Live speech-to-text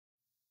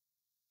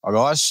Hi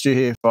guys, Stu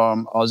here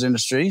from Oz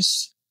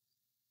Industries.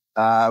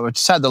 We've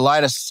just had the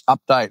latest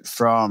update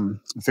from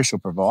official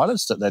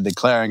providers that they're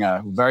declaring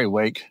a very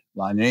weak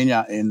La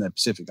Niña in the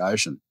Pacific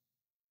Ocean.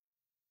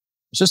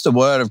 It's just a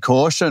word of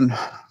caution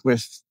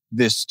with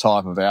this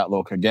type of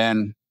outlook.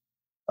 Again,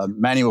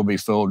 many will be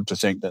fooled to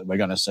think that we're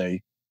going to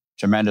see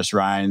tremendous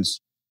rains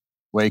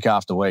week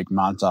after week,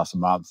 month after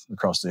month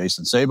across the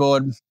eastern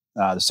seaboard,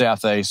 the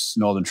southeast,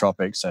 northern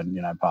tropics, and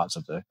parts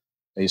of the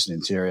eastern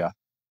interior.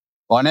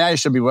 By now, you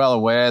should be well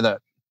aware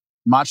that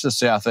much of the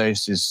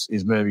southeast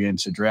is moving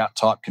into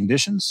drought-type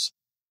conditions.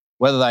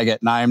 Whether they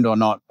get named or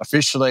not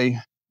officially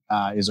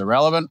is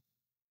irrelevant.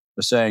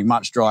 We're seeing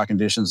much drier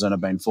conditions than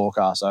have been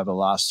forecast over the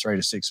last 3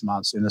 to 6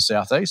 months in the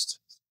southeast.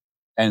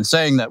 And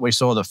seeing that we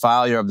saw the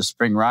failure of the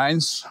spring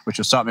rains, which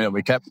was something that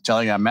we kept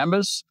telling our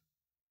members,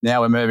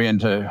 now we're moving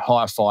into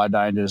high fire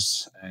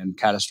dangers, and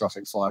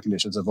catastrophic fire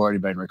conditions have already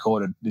been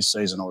recorded this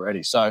season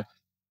already. So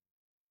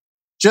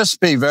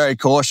just be very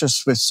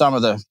cautious with some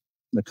of the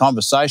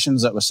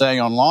conversations that we're seeing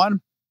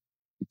online,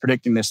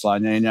 predicting this La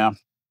Niña,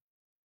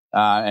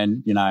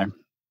 and,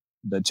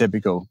 the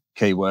typical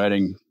key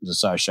wording is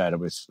associated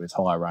with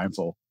high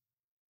rainfall.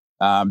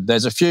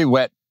 There's a few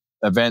wet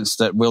events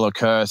that will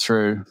occur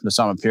through the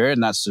summer period,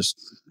 and that's just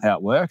how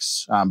it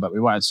works, but we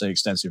won't see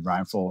extensive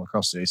rainfall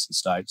across the eastern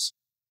states,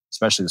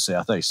 especially the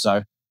southeast.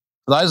 So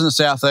for those in the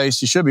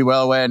southeast, you should be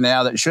well aware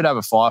now that you should have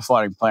a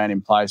firefighting plan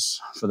in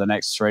place for the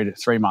next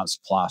 3 months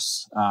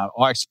plus.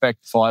 I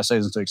expect fire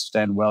season to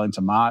extend well into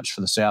March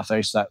for the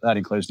southeast. That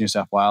includes New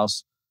South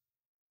Wales,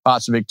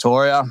 parts of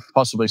Victoria,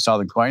 possibly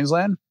southern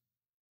Queensland.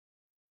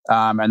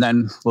 And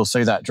then we'll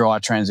see that dry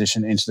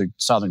transition into the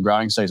southern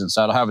growing season.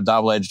 So it'll have a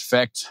double-edged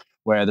effect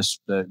where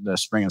the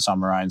spring and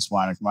summer rains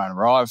won't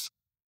arrive,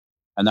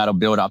 and that'll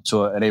build up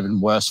to an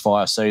even worse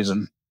fire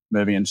season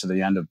moving into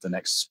the end of the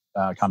next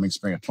coming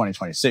spring of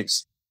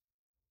 2026.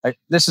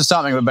 This is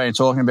something we've been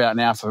talking about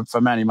now for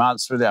many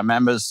months with our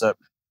members, that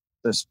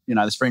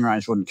the spring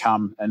rains wouldn't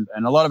come, and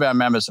a lot of our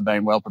members have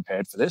been well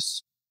prepared for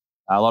this.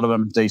 A lot of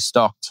them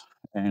destocked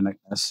and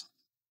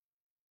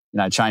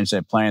changed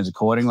their plans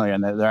accordingly,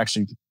 and they're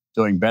actually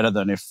doing better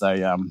than if they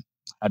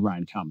had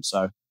rain come.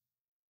 So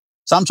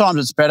sometimes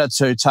it's better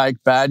to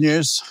take bad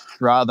news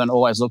rather than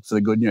always look for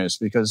the good news,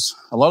 because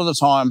a lot of the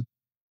time,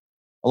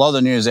 a lot of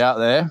the news out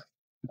there,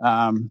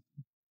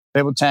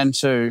 people tend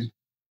to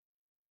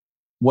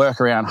work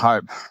around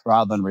hope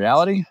rather than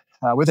reality.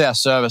 With our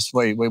service,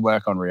 we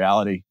work on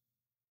reality,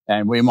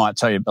 and we might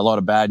tell you a lot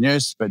of bad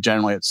news, but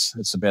generally it's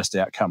the best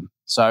outcome.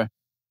 So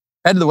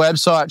head to the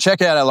website,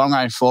 check out our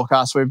long-range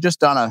forecast. We've just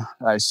done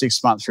a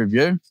 6-month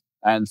review,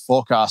 and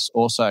forecasts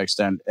also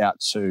extend out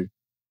to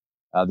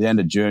the end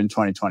of June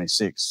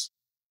 2026.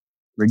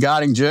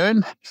 Regarding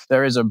June,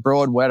 there is a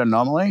broad wet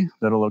anomaly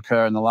that will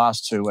occur in the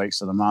last 2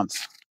 weeks of the month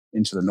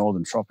into the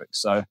northern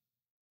tropics. So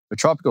for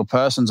tropical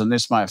persons, and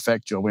this may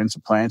affect your winter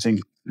planting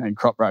and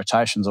crop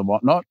rotations and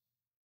whatnot,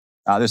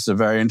 this is a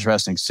very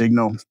interesting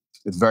signal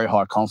with very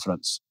high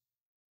confidence.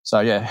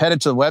 So yeah, head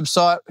to the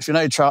website. If you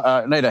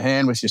need a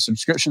hand with your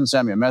subscription,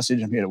 send me a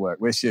message. I'm here to work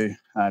with you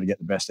to get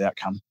the best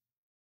outcome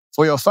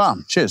for your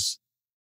farm. Cheers.